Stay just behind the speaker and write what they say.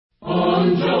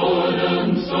On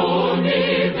Jordan's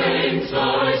stormy banks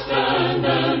I stand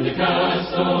and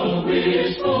cast a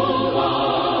wishful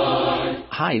eye.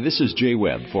 Hi, this is Jay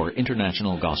Webb for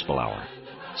International Gospel Hour.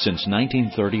 Since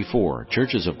 1934,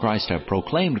 Churches of Christ have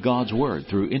proclaimed God's Word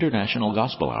through International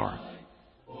Gospel Hour.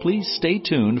 Please stay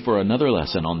tuned for another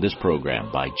lesson on this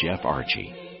program by Jeff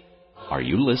Archie. Are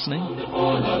you listening?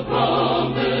 For the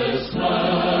promised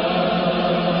land.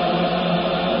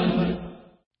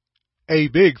 A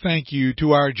big thank you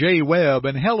to our Jay Webb,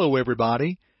 and hello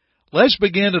everybody. Let's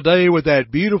begin today with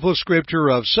that beautiful scripture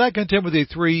of 2 Timothy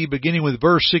 3, beginning with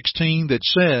verse 16, that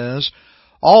says,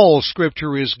 "All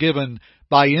Scripture is given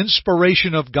by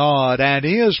inspiration of God, and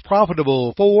is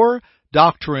profitable for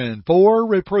doctrine, for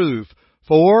reproof,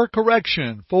 for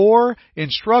correction, for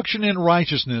instruction in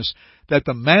righteousness, that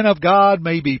the man of God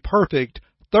may be perfect,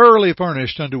 thoroughly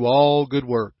furnished unto all good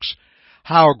works."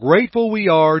 How grateful we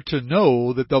are to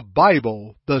know that the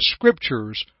Bible, the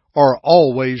Scriptures, are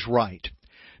always right.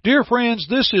 Dear friends,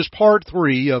 this is part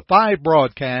 3 of 5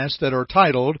 broadcasts that are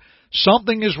titled,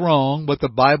 "Something is Wrong, but the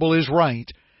Bible is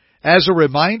Right." As a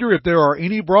reminder, if there are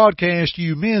any broadcasts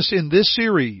you miss in this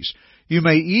series, you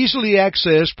may easily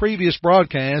access previous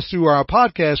broadcasts through our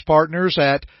podcast partners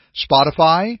at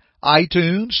Spotify,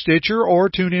 iTunes, Stitcher,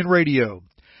 or TuneIn Radio.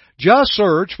 Just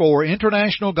search for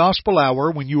International Gospel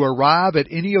Hour when you arrive at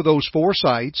any of those 4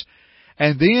 sites,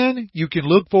 and then you can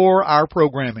look for our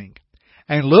programming.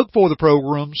 And look for the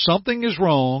program, "Something is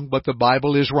Wrong, but the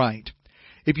Bible is Right."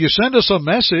 If you send us a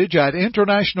message at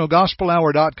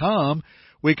internationalgospelhour.com,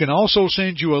 we can also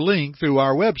send you a link through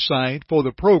our website for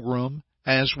the program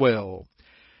as well.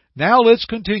 Now let's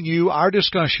continue our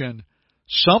discussion.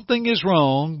 Something is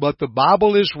wrong, but the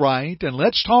Bible is right, and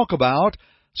let's talk about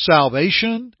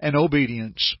salvation and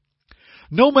obedience.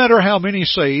 No matter how many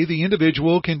say the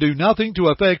individual can do nothing to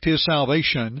affect his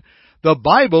salvation, the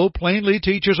Bible plainly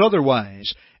teaches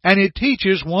otherwise, and it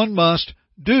teaches one must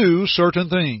do certain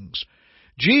things.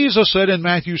 Jesus said in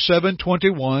Matthew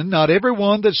 7:21, "Not every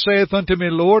one that saith unto me,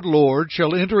 Lord, Lord,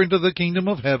 shall enter into the kingdom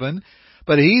of heaven,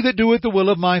 but he that doeth the will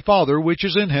of my Father which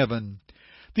is in heaven."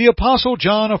 The Apostle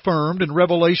John affirmed in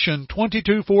Revelation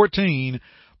 22:14,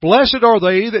 "Blessed are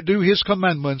they that do his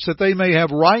commandments, that they may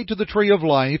have right to the tree of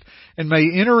life, and may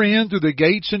enter in through the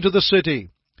gates into the city."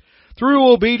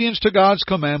 Through obedience to God's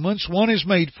commandments, one is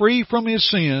made free from his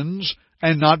sins,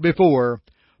 and not before.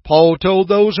 Paul told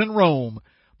those in Rome,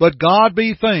 "But God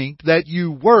be thanked that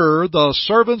you were the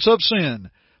servants of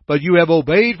sin, but you have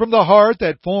obeyed from the heart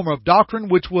that form of doctrine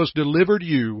which was delivered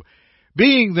you.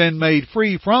 Being then made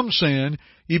free from sin,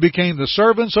 ye became the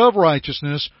servants of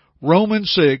righteousness." Romans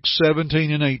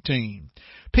 6:17 and 18.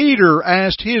 Peter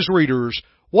asked his readers,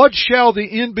 "What shall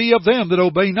the end be of them that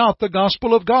obey not the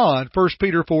gospel of God?" 1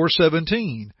 Peter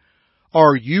 4:17.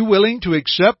 Are you willing to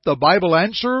accept the Bible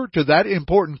answer to that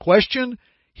important question?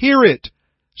 Hear it.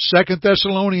 2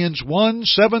 Thessalonians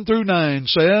 1:7-9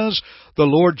 says, "The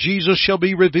Lord Jesus shall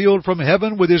be revealed from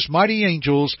heaven with his mighty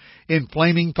angels, in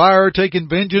flaming fire, taking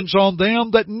vengeance on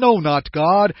them that know not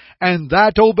God, and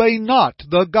that obey not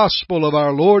the gospel of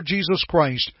our Lord Jesus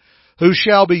Christ, who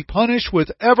shall be punished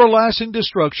with everlasting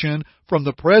destruction from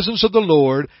the presence of the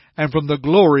Lord and from the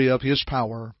glory of his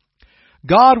power."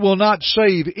 God will not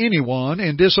save anyone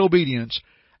in disobedience,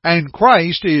 and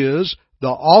Christ is the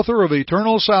author of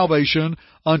eternal salvation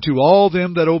unto all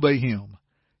them that obey him.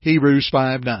 Hebrews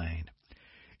 5:9.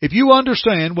 If you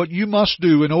understand what you must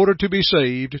do in order to be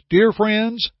saved, dear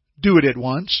friends, do it at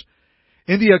once.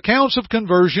 In the accounts of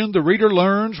conversion, the reader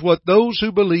learns what those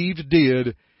who believed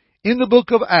did. In the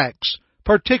book of Acts,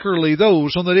 particularly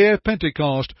those on the day of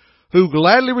Pentecost who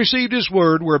gladly received his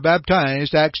word were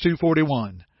baptized, Acts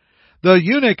 2:41. The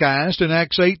eunuch asked in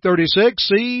Acts 8:36,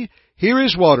 "See, here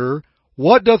is water.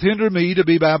 What doth hinder me to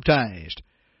be baptized?"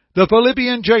 The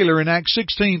Philippian jailer in Acts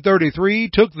 16:33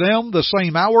 took them the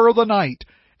same hour of the night,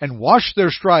 and washed their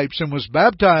stripes, and was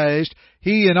baptized,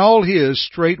 he and all his,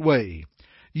 straightway.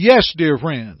 Yes, dear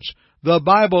friends, the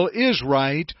Bible is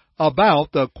right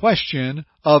about the question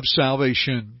of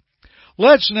salvation.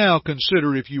 Let's now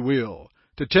consider, if you will,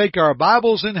 to take our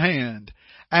Bibles in hand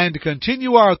and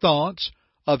continue our thoughts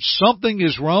of something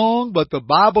is wrong, but the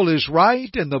Bible is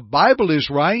right, and the Bible is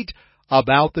right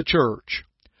about the church.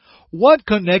 What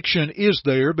connection is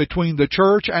there between the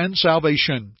church and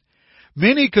salvation?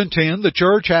 Many contend the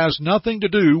church has nothing to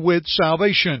do with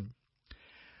salvation.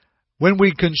 When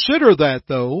we consider that,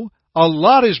 though, a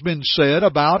lot has been said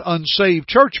about unsaved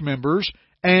church members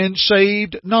and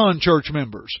saved non-church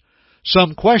members.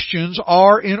 Some questions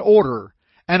are in order,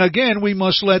 and again we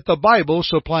must let the Bible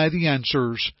supply the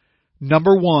answers.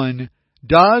 Number 1,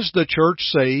 does the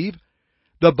church save?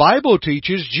 The Bible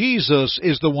teaches Jesus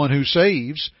is the one who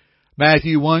saves.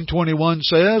 Matthew 1:21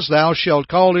 says, "Thou shalt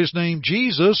call his name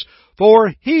Jesus,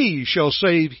 for he shall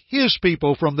save his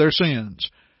people from their sins."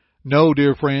 No,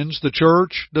 dear friends, the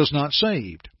church does not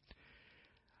save.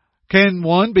 Can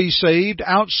one be saved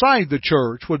outside the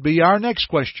church would be our next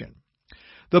question.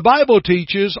 The Bible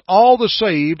teaches all the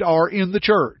saved are in the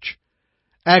church.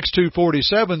 Acts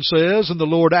 2:47 says, "And the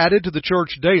Lord added to the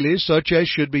church daily such as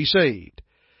should be saved."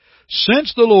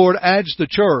 Since the Lord adds to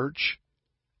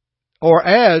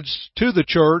the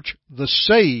church the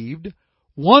saved,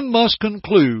 one must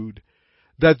conclude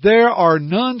that there are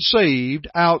none saved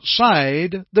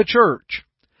outside the church.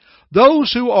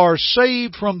 Those who are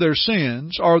saved from their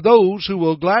sins are those who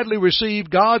will gladly receive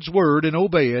God's Word and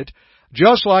obey it,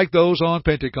 just like those on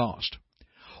Pentecost.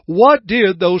 What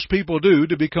did those people do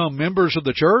to become members of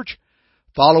the church?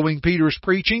 Following Peter's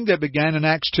preaching that began in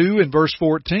Acts 2 and verse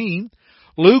 14,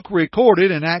 Luke recorded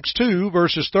in Acts 2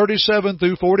 verses 37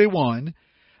 through 41,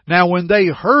 "Now when they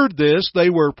heard this, they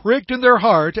were pricked in their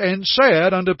heart, and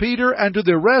said unto Peter and to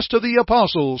the rest of the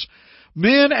apostles,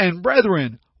 Men and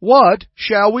brethren, what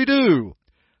shall we do?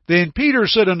 Then Peter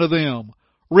said unto them,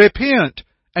 Repent,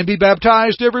 and be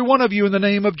baptized every one of you in the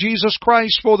name of Jesus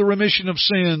Christ for the remission of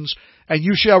sins, and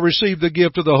you shall receive the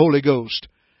gift of the Holy Ghost.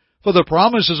 For the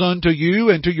promise is unto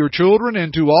you and to your children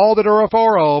and to all that are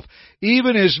afar off,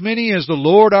 even as many as the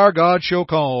Lord our God shall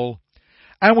call."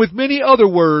 And with many other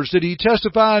words did he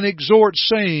testify and exhort,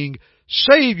 saying,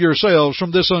 Save yourselves from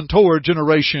this untoward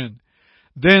generation.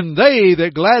 Then they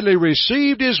that gladly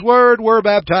received his word were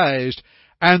baptized,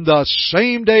 and the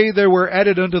same day there were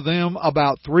added unto them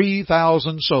about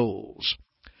 3,000 souls.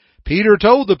 Peter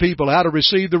told the people how to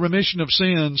receive the remission of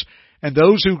sins, and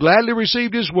those who gladly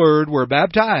received his word were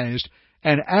baptized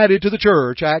and added to the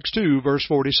church, Acts 2, verse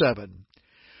 47.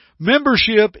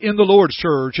 Membership in the Lord's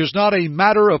church is not a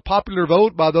matter of popular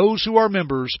vote by those who are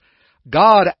members.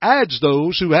 God adds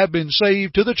those who have been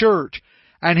saved to the church,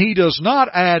 and He does not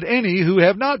add any who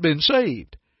have not been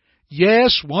saved.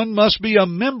 Yes, one must be a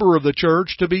member of the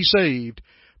church to be saved,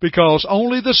 because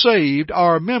only the saved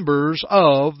are members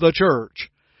of the church.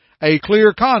 A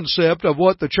clear concept of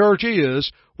what the church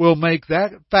is will make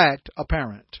that fact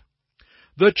apparent.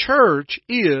 The church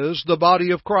is the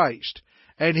body of Christ,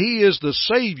 and He is the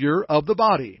Savior of the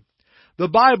body. The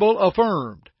Bible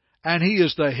affirmed, and He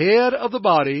is the head of the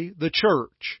body, the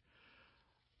church.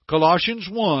 Colossians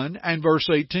 1 and verse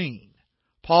 18.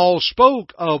 Paul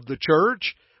spoke of the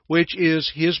church, which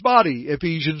is His body,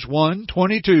 Ephesians 1,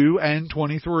 22 and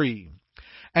 23.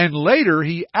 And later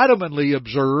he adamantly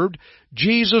observed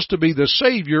Jesus to be the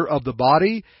Savior of the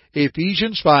body,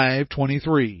 Ephesians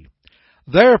 5:23.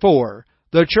 Therefore,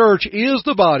 the church is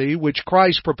the body which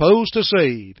Christ proposed to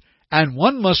save, and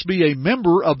one must be a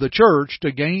member of the church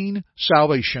to gain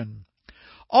salvation.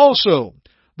 Also,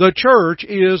 the church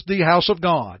is the house of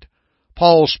God.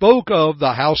 Paul spoke of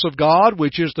the house of God,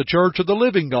 which is the church of the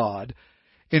living God,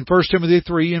 in 1 Timothy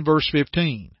 3 and verse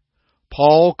 15.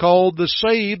 Paul called the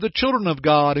saved the children of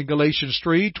God in Galatians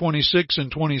 3:26 and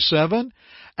 27,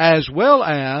 as well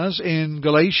as in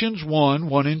Galatians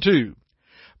 1:1 and 2,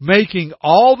 making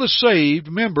all the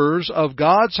saved members of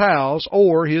God's house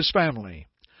or His family.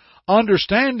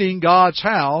 Understanding God's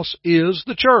house is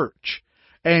the church,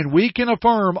 and we can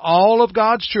affirm all of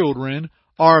God's children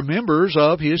are members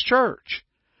of His church.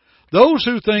 Those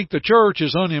who think the church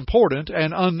is unimportant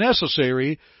and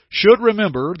unnecessary should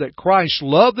remember that Christ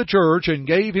loved the church and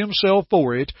gave Himself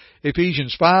for it,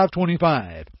 Ephesians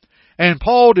 5:25. And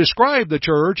Paul described the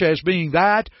church as being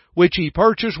that which He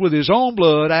purchased with His own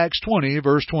blood, Acts 20,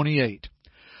 verse 28.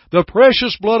 The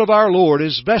precious blood of our Lord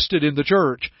is vested in the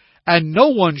church, and no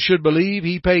one should believe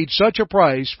He paid such a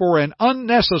price for an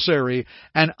unnecessary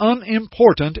and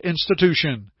unimportant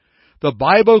institution. The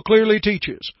Bible clearly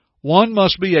teaches one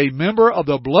must be a member of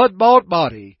the blood-bought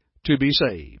body to be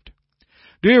saved.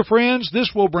 Dear friends,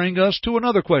 this will bring us to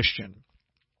another question.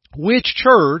 Which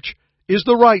church is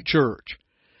the right church?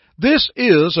 This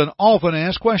is an often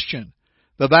asked question.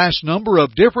 The vast number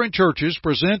of different churches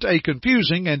present a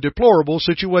confusing and deplorable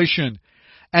situation,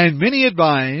 and many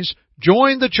advise,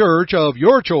 join the church of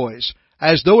your choice,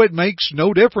 as though it makes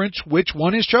no difference which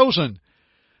one is chosen.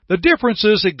 The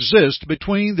differences exist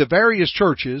between the various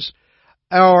churches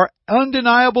are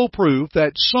undeniable proof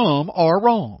that some are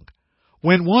wrong.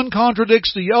 When one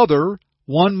contradicts the other,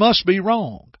 one must be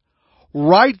wrong.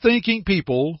 Right-thinking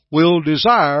people will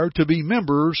desire to be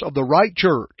members of the right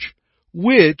church.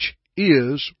 Which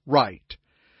is right?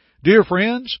 Dear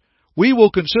friends, we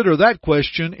will consider that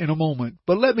question in a moment,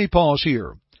 but let me pause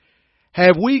here.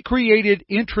 Have we created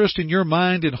interest in your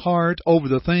mind and heart over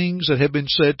the things that have been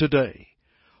said today?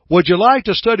 Would you like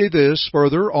to study this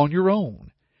further on your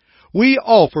own? We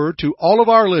offer to all of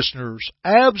our listeners,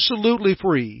 absolutely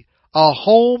free, a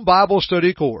home Bible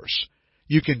study course.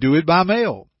 You can do it by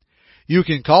mail. You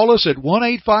can call us at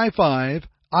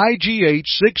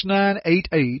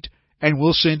 1-855-IGH-6988 and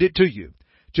we'll send it to you.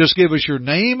 Just give us your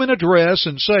name and address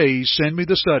and say, "Send me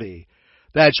the study."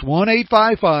 That's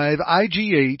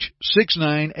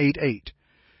 1-855-IGH-6988.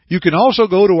 You can also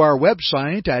go to our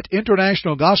website at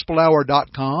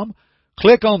internationalgospelhour.com,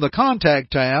 click on the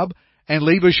Contact tab, and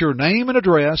leave us your name and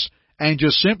address, and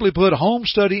just simply put Home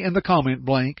Study in the comment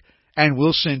blank, and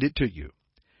we'll send it to you.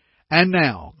 And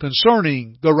now,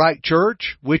 concerning the right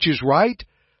church, which is right,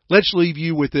 let's leave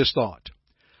you with this thought.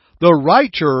 The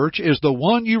right church is the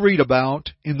one you read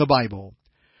about in the Bible.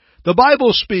 The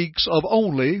Bible speaks of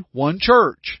only one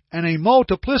church, and a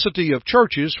multiplicity of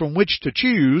churches from which to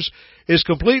choose is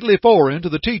completely foreign to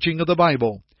the teaching of the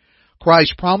Bible.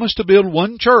 Christ promised to build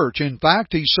one church. In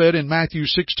fact, He said in Matthew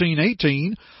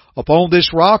 16:18, "Upon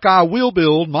this rock I will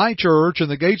build my church, and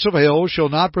the gates of hell shall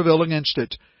not prevail against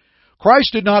it."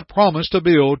 Christ did not promise to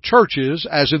build churches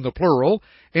as in the plural.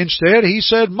 Instead, He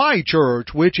said, "my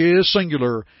church," which is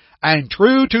singular. And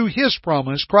true to His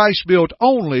promise, Christ built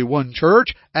only one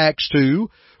church, Acts 2.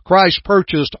 Christ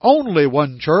purchased only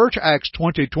one church, Acts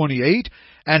 20:28.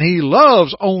 And He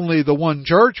loves only the one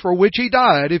church for which He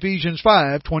died, Ephesians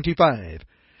 5:25.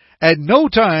 At no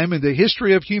time in the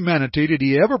history of humanity did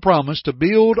He ever promise to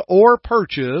build or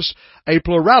purchase a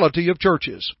plurality of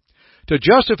churches. To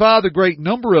justify the great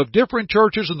number of different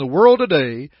churches in the world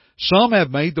today, some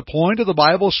have made the point of the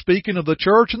Bible speaking of the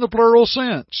church in the plural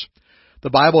sense. The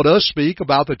Bible does speak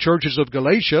about the churches of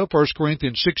Galatia, 1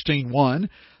 Corinthians 16:1,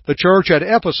 the church at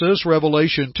Ephesus,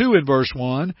 Revelation 2 and verse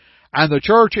 1, and the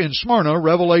church in Smyrna,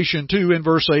 Revelation 2 and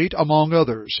verse 8, among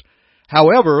others.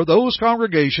 However, those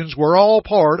congregations were all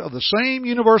part of the same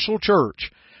universal church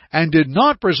and did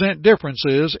not present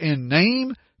differences in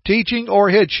name, teaching, or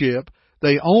headship.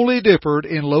 They only differed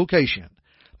in location.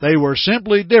 They were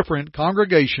simply different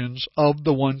congregations of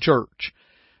the one church.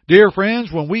 Dear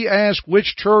friends, when we ask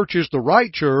which church is the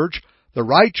right church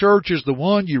is the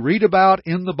one you read about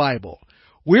in the Bible.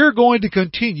 We're going to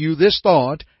continue this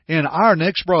thought in our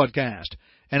next broadcast,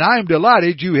 and I am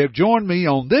delighted you have joined me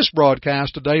on this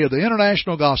broadcast today of the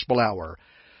International Gospel Hour.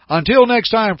 Until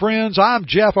next time, friends, I'm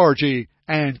Jeff Archie,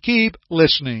 and keep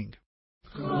listening.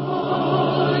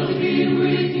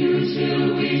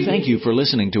 Thank you for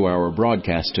listening to our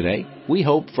broadcast today. We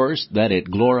hope first that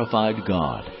it glorified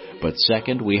God, but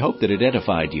second, we hope that it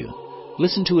edified you.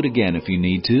 Listen to it again if you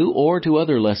need to, or to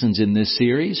other lessons in this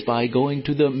series by going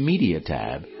to the Media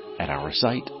tab at our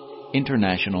site,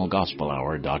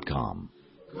 internationalgospelhour.com.